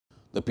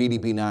The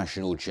PDP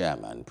National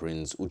Chairman,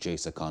 Prince Uche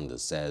Secondus,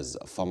 says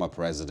former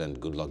President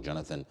Goodluck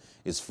Jonathan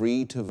is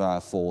free to vie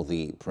for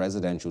the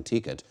presidential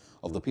ticket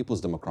of the People's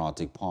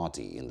Democratic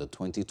Party in the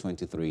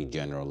 2023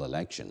 general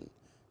election.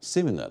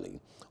 Similarly,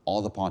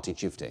 all the party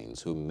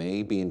chieftains who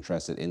may be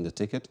interested in the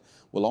ticket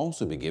will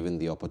also be given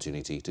the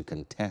opportunity to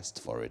contest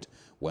for it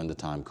when the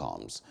time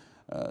comes.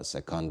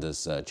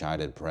 Secondus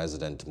chided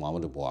President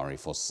Muhammadu Buhari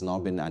for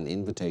snubbing an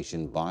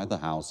invitation by the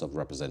House of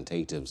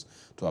Representatives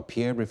to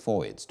appear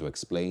before it to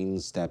explain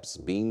steps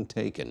being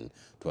taken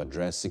to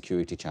address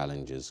security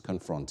challenges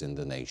confronting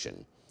the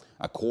nation.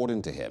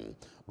 According to him,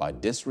 by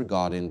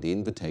disregarding the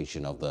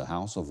invitation of the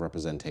House of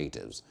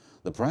Representatives,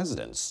 the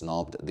president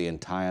snubbed the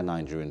entire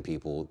Nigerian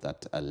people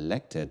that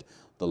elected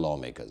the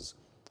lawmakers.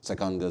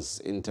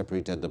 Secondus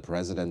interpreted the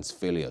president's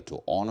failure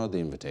to honor the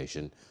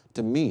invitation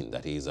to mean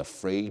that he is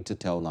afraid to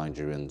tell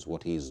Nigerians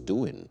what he is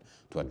doing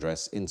to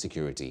address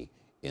insecurity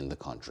in the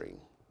country.